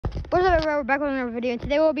up, everybody? We're back with another video, and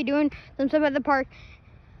today we'll be doing some stuff at the park.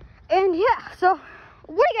 And yeah, so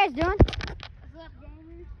what are you guys doing? What's up,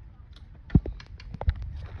 gamers?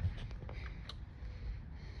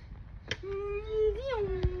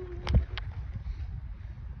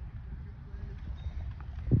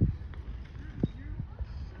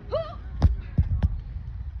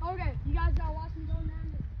 Okay, you guys gotta watch me go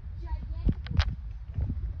down the gigantic.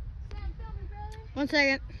 Sam, film me, brother. 1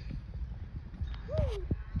 second. Woo.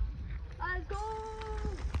 Let's go.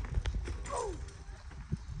 Woo.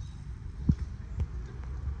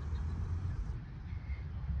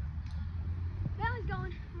 Belly's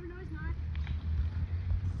going. Oh, no, he's not.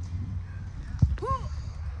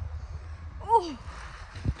 Oh.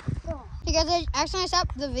 You guys, I accidentally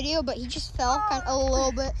stopped the video, but he just fell kind of a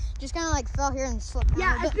little bit. Just kind of like fell here and slipped down.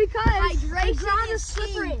 Yeah, a it's bit. because the ground is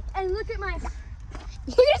slippery. And look at my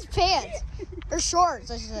Look at his pants. Or shorts,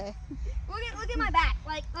 I should say. look at my back.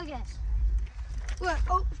 Like, look at this. Look.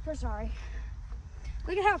 Oh, so sorry.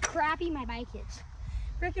 Look at how crappy my bike is.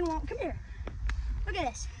 Frickin' won't. Come here. Look at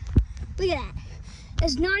this. Look at that.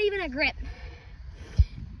 It's not even a grip.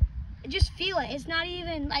 Just feel it. It's not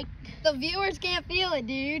even like The viewers can't feel it,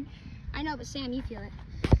 dude. I know, but Sam, you feel it.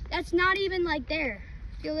 That's not even like there.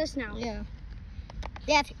 Feel this now. Yeah.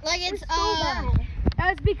 Yeah, like it's so bad.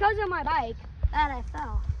 That's because of my bike that I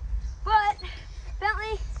fell. But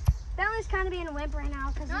Bentley's kind of being a wimp right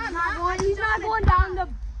now because he's not going down the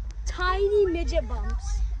tiny midget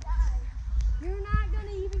bumps. You're not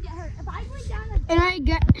gonna even get hurt. If I went down the And I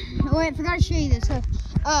got. Wait, I forgot to show you this. So,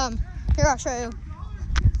 here I'll show you.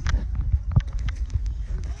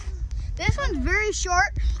 This one's very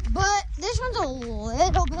short, but this one's a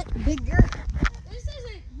little bit bigger. this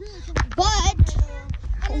isn't really But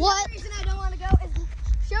what? The reason I don't want to go is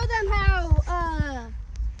show them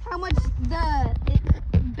how much it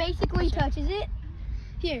basically touches it.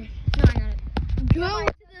 Here. No, I got it. Go to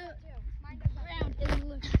the ground and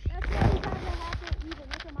look. That's why you have to have it even.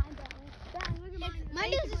 Look at mine, Bentley. Look at mine.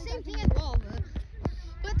 Mine does the same thing as well,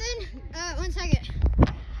 but then 1 second.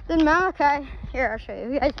 Then Malachi, here I'll show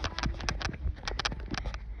you guys.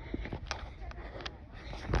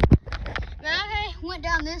 Malachi went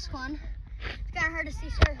down this one. It's kind of hard to see,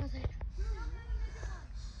 sorry.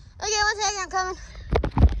 Okay, 1 second, I'm coming.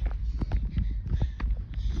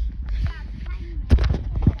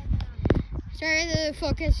 Sorry, the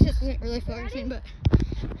focus just isn't really focusing, but.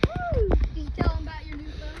 Did you tell them about your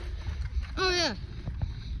new phone? Oh yeah,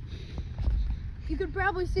 You could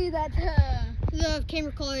probably see that. the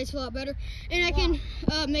camera quality is a lot better, and I can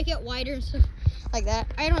make it wider and stuff like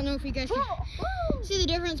that. I don't know if you guys can see the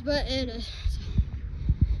difference, but it is.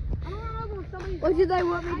 I don't know if somebody. What do they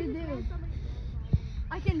want me to do?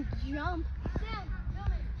 I can jump.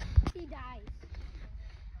 He dies.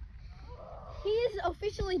 He is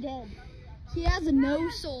officially dead. He has no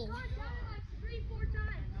soul.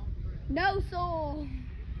 No soul.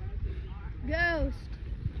 Ghost.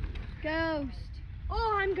 Ghost.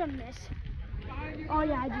 Oh, I'm gonna miss. Oh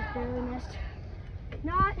yeah, I just barely missed.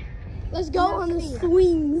 Not. Let's go on the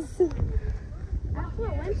swings. That's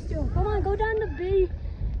what wimps do. Come on, go down the teeny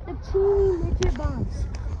midget bumps.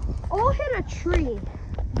 I'll hit a tree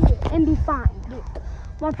and be fine. Well,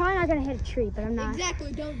 I'm probably not gonna hit a tree, but I'm not.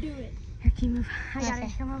 Exactly, don't do it. Here, can you move? I got Okay.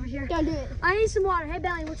 it. Come over here. Don't do it. I need some water. Hey,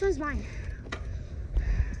 Belly, which one's mine?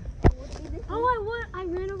 Oh, I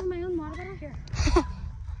ran over my own water bottle. Here.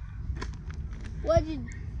 What, did you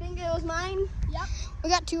think it was mine? Yep. We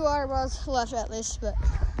got 2 water bottles left at least, but.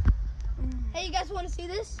 Hey, you guys want to see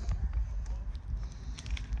this?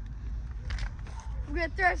 I'm gonna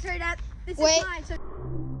throw it straight at. This Wait. is mine. So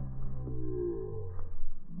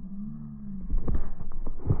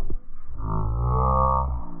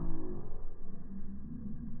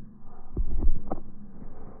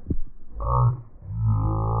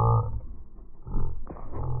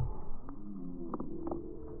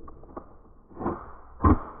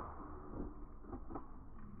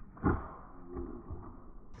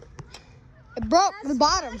It broke the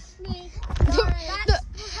bottom.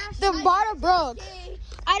 The bottom broke.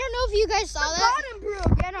 I don't know if you guys saw that. bottom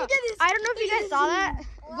broke. Yeah, no. I don't know if you guys saw that,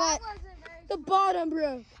 but The bottom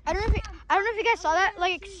broke. I don't know if you guys saw that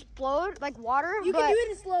like explode like water. You but can do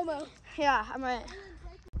it in slow-mo. Yeah, I might.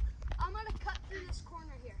 I'm gonna cut through this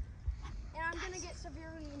corner here, and I'm gonna get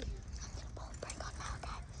severely injured. Break on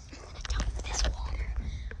Malachi. I'm gonna dump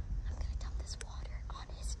this water on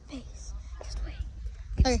his face. Just wait.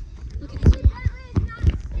 Okay. Look at this. It's not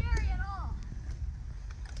scary at all.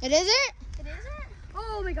 It isn't? It isn't?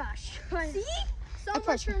 Oh my gosh. See? So That's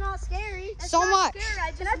much for for not scary. It's So not much.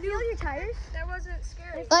 Scary. Can I feel your tires? That wasn't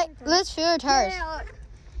scary. Like, let's feel your tires. Yeah, look.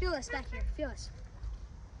 Feel this back here. Feel this.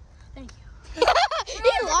 Thank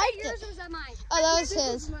yours or was that mine? Oh, that was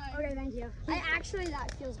his. Okay, thank you.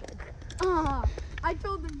 That feels good. I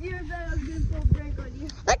told the viewers that I was gonna pull a prank on you.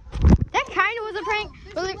 That kind of was a prank.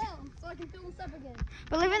 But leave, So I can fill this up again.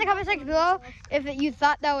 but leave in the comment section below if you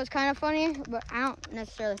thought that was kind of funny. But I don't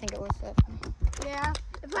necessarily think it was that funny. Yeah.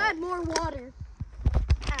 If I had more water.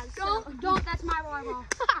 Don't. That's my water bottle.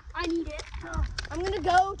 I need it. I'm gonna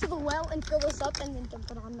go to the well and fill this up and then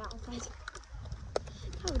dump it on mountains.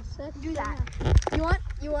 That would suck. Do that.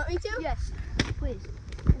 You want me to? Yes, please.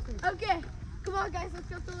 Okay. Come on guys, let's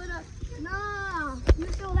go fill it up. No, you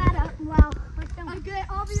fill that up. Well, let's go. Okay,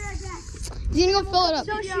 I'll be right back. You gonna go fill it up.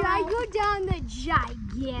 So should I go down the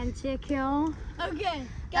gigantic hill? Okay.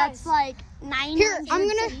 That's like 900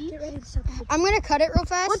 Here, feet. Get ready to suck it. I'm gonna cut it real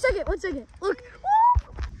fast. 1 second. Look.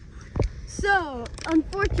 So,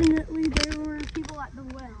 unfortunately, there were people at the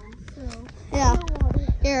well. So, Yeah. no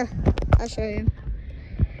water. Here, I'll show you.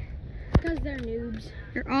 Because they're noobs.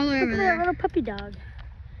 You're all the way over Look at that there. little puppy dog.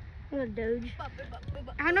 Little doge.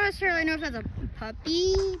 I don't necessarily know if that's a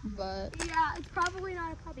puppy, but Yeah, it's probably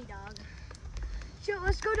not a puppy dog. So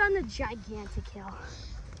let's go down the gigantic hill.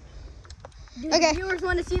 Do Okay. the viewers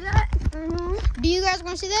want to see that? do you guys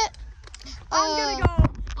want to see that? I'm gonna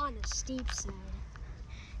go on the steep side.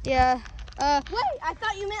 Yeah. Wait, I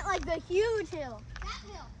thought you meant like the huge hill. That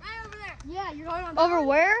hill, right over there. Yeah, you're going on Over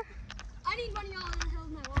where? I need money on the hill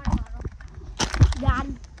with my water bottle.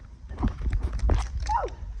 Dad.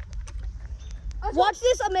 Watch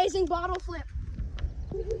this amazing bottle flip.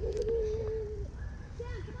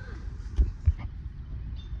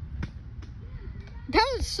 That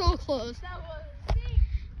was so close. That was.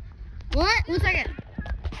 What? 1 second. Here,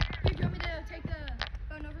 do you want me to take the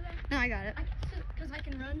phone over there? No, I got it. Because I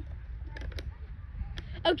can run.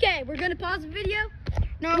 Okay, we're gonna pause the video.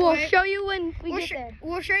 No, We'll wait. show you when we We'll, get there.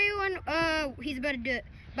 we'll show you when he's about to do it.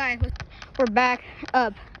 Bye. We're back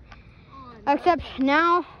up. Except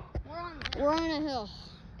now we're on a hill.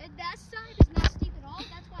 And that side is not steep at all.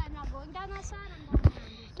 That's why I'm not going down that side. I'm going down this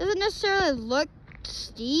side. Doesn't necessarily look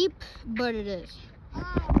steep, but it is. We'll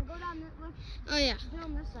go down this. Look, Oh yeah. go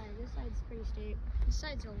on this side. This side's pretty steep. This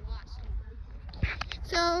side's a lot steeper.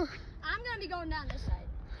 So I'm gonna be going down this side.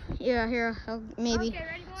 yeah, here maybe Okay,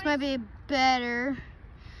 ready, boys? this might be better.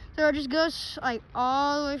 So it just goes like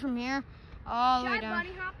all the way from here, all the Should way I down.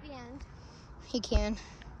 bunny hop the end? He can.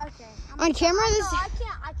 Okay. On camera, this I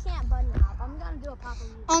can't bunny hop. I'm gonna do a pop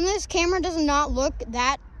on this camera does not look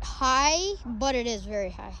that high, but it is very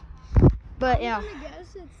high. But yeah, I'm gonna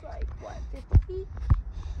guess it's like, what, 50 feet?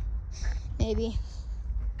 maybe.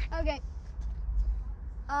 Okay.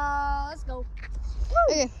 Let's go.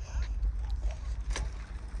 Okay.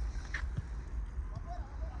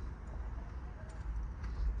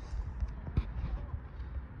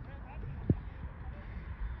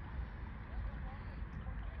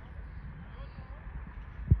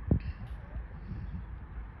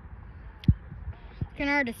 Kind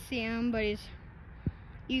of hard to see him, but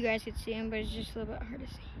you guys could see him, but it's just a little bit hard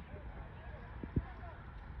to see.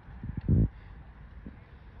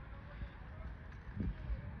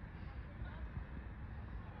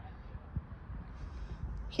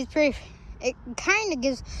 He's pretty. It kind of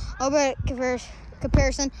gives a little bit of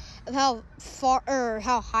comparison of how far or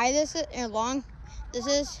how high this is and long this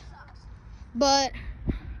is, but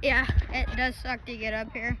yeah, it does suck to get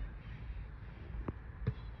up here.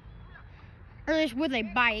 Or at least with a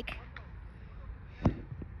bike.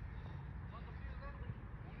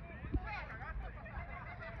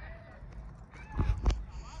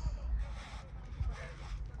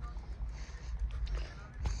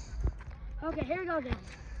 Okay, here we go again.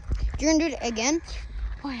 You're gonna do it again?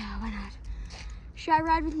 Oh yeah, why not? Should I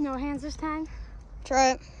ride with no hands this time?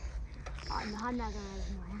 Try it. Oh no, I'm not gonna ride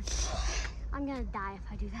with no hands. I'm gonna die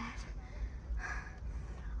if I do that.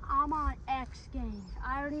 I'm on X Games.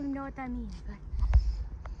 I don't even know what that means, but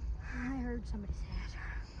I heard somebody say it.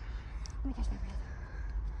 Let me catch my breath.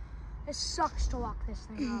 It sucks to walk this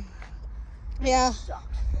thing up. Yeah.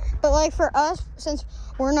 But like for us, since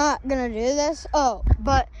we're not gonna do this,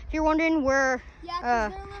 but if you're wondering where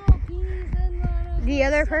Yeah, because they're little peas and the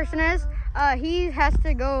other person is, he has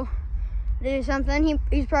to go do something.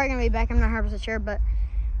 He's probably gonna be back. I'm not 100% sure, but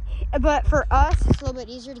for us, it's a little bit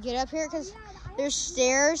easier to get up here because there's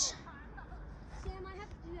stairs. Sam, I have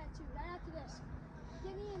to do that too. Right after this.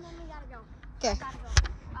 Give me and then we gotta go. Okay.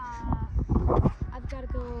 I've gotta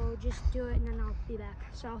go just do it and then I'll be back.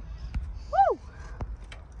 So, woo!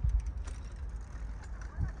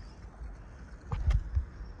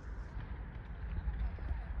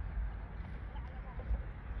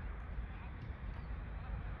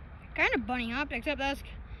 Kind of bunny hopped, except that's,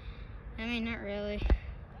 I mean, not really.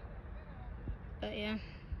 But yeah.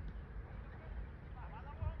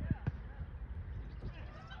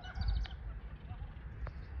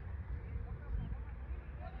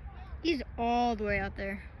 He's all the way out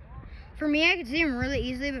there. For me, I could see him really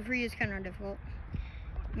easily, but for you, it's kind of difficult.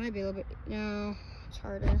 Might be a little bit, no, it's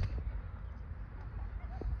harder.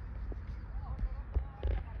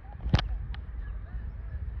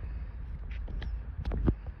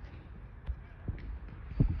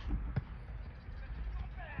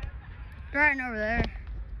 Right over there.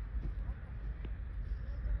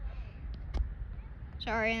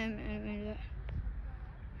 Sorry, I didn't mean to do that.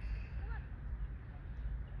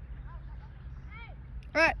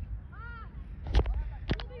 Right.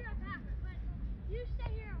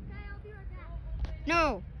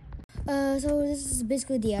 No. So this is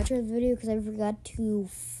basically the outro of the video because I forgot to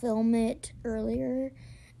film it earlier.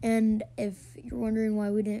 And if you're wondering why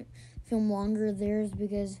we didn't film longer, there's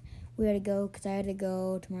because we had to go, because I had to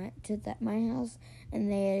go to my house, and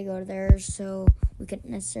they had to go to theirs, so we couldn't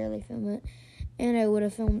necessarily film it. And I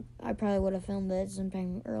probably would have filmed it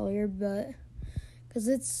sometime earlier, but because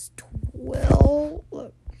it's 12.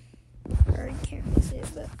 Look, I already can't really see it,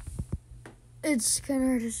 but it's kind of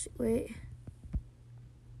hard to see. Wait.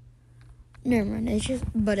 Never mind. It's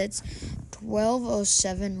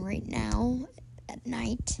 12:07 right now at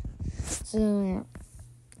night. So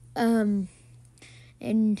yeah.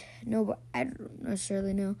 And no, I don't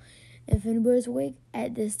necessarily know if anybody's awake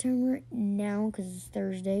at this time right now because it's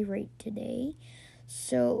Thursday right today.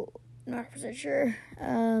 So not 100% sure.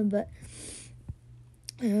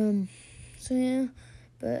 So yeah.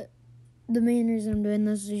 But the main reason I'm doing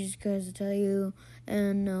this is just because to tell you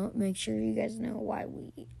and make sure you guys know why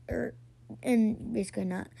and basically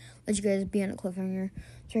not let you guys be on a cliffhanger.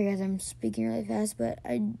 Sorry guys, I'm speaking really fast, but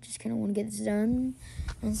I just kind of want to get this done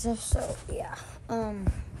and stuff, so yeah.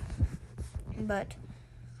 But,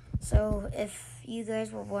 so if you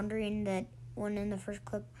guys were wondering that one in the first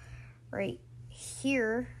clip right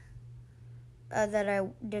here, that I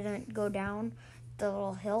didn't go down the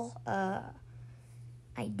little hill, I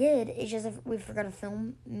did, it's just we forgot to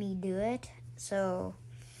film me do it, so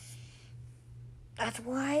that's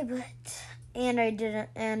why, and I didn't,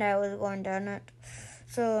 and I was going down it.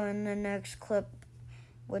 So in the next clip,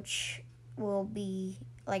 which will be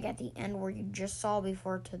like at the end where you just saw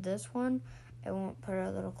before to this one, I won't put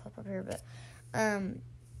a little clip up here, but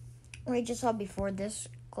where you just saw before this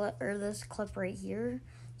clip, or this clip right here.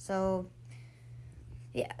 So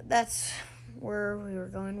yeah, that's where we were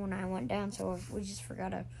going when I went down. So we just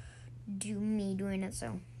forgot to do me doing it.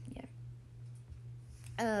 So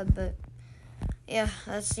yeah, but. Yeah,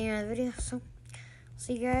 that's the end of the video, so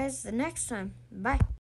see you guys the next time. Bye.